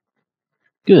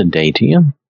Good day to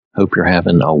you. Hope you're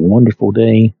having a wonderful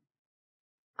day.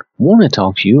 I want to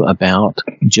talk to you about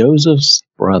Joseph's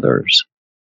brothers.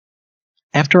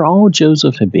 After all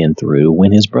Joseph had been through,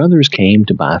 when his brothers came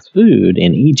to buy food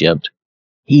in Egypt,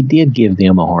 he did give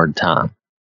them a hard time.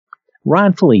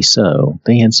 Rightfully so.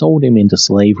 They had sold him into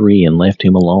slavery and left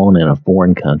him alone in a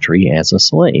foreign country as a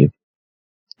slave.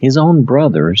 His own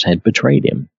brothers had betrayed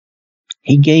him.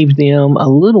 He gave them a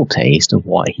little taste of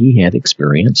what he had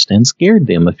experienced and scared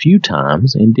them a few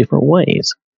times in different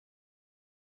ways.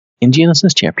 In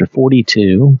Genesis chapter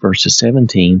 42, verses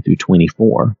 17 through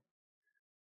 24,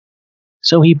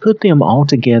 "So he put them all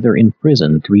together in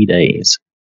prison 3 days.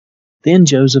 Then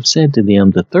Joseph said to them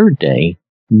the third day,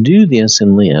 'Do this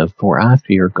and live, for I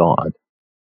fear God.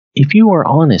 If you are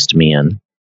honest men,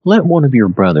 let one of your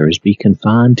brothers be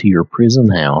confined to your prison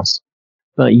house,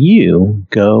 but you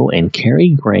go and carry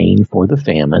grain for the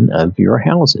famine of your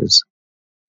houses.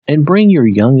 And bring your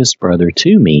youngest brother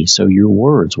to me, so your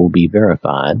words will be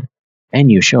verified,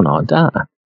 and you shall not die.'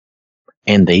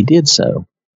 And they did so.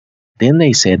 Then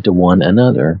they said to one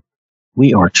another,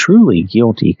 'We are truly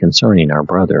guilty concerning our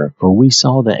brother, for we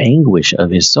saw the anguish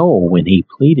of his soul when he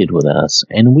pleaded with us,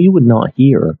 and we would not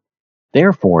hear.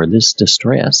 Therefore this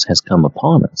distress has come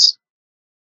upon us.'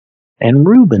 And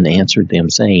Reuben answered them,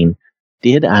 saying,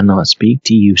 'Did I not speak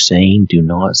to you, saying, do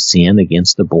not sin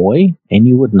against the boy, and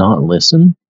you would not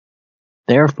listen?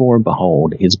 Therefore,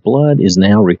 behold, his blood is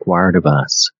now required of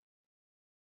us.'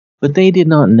 But they did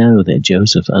not know that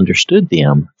Joseph understood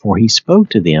them, for he spoke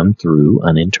to them through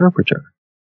an interpreter.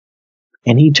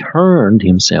 And he turned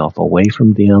himself away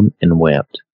from them and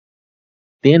wept.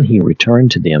 Then he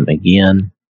returned to them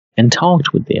again and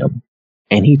talked with them.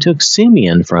 And he took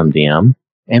Simeon from them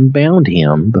and bound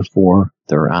him before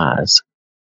their eyes."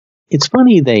 It's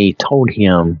funny they told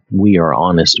him, "We are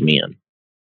honest men."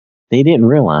 They didn't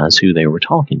realize who they were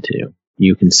talking to.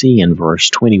 You can see in verse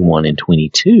 21 and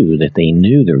 22 that they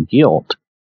knew their guilt.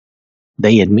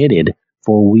 They admitted,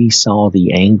 "For we saw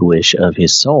the anguish of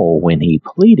his soul when he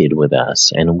pleaded with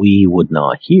us, and we would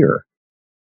not hear."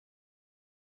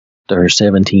 Their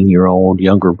 17-year-old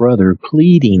younger brother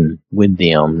pleading with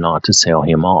them not to sell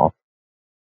him off.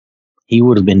 He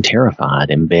would have been terrified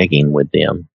and begging with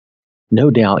them. No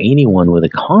doubt anyone with a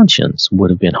conscience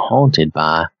would have been haunted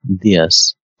by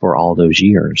this for all those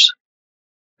years.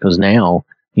 Because now,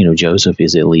 Joseph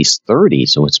is at least 30,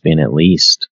 so it's been at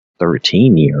least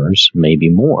 13 years, maybe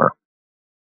more.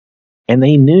 And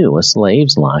they knew a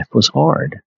slave's life was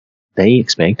hard. They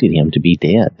expected him to be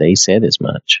dead. They said as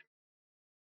much.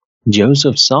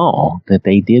 Joseph saw that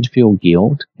they did feel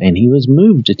guilt, and he was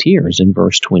moved to tears in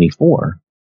verse 24.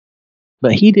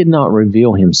 But he did not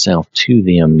reveal himself to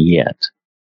them yet.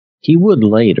 He would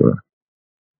later.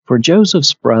 For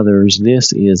Joseph's brothers,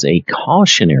 this is a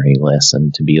cautionary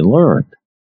lesson to be learned.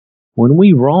 When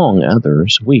we wrong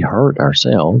others, we hurt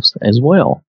ourselves as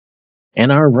well.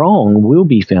 And our wrong will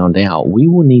be found out. We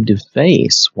will need to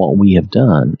face what we have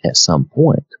done at some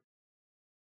point.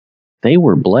 They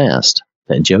were blessed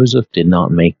that Joseph did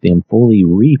not make them fully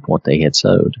reap what they had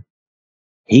sowed.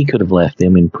 He could have left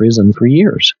them in prison for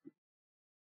years.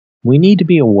 We need to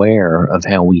be aware of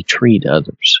how we treat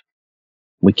others.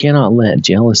 We cannot let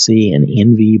jealousy and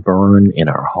envy burn in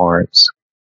our hearts.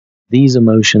 These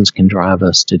emotions can drive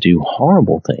us to do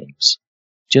horrible things,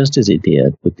 just as it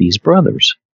did with these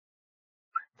brothers.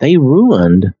 They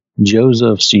ruined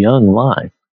Joseph's young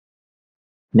life.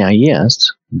 Now,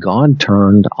 yes, God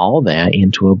turned all that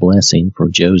into a blessing for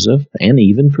Joseph and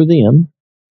even for them,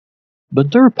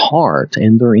 but their part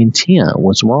and their intent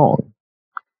was wrong.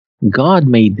 God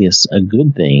made this a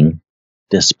good thing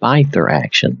despite their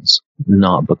actions,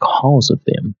 not because of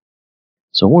them.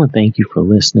 So I want to thank you for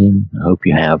listening. I hope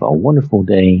you have a wonderful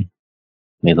day.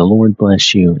 May the Lord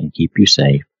bless you and keep you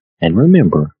safe. And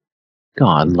remember,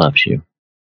 God loves you.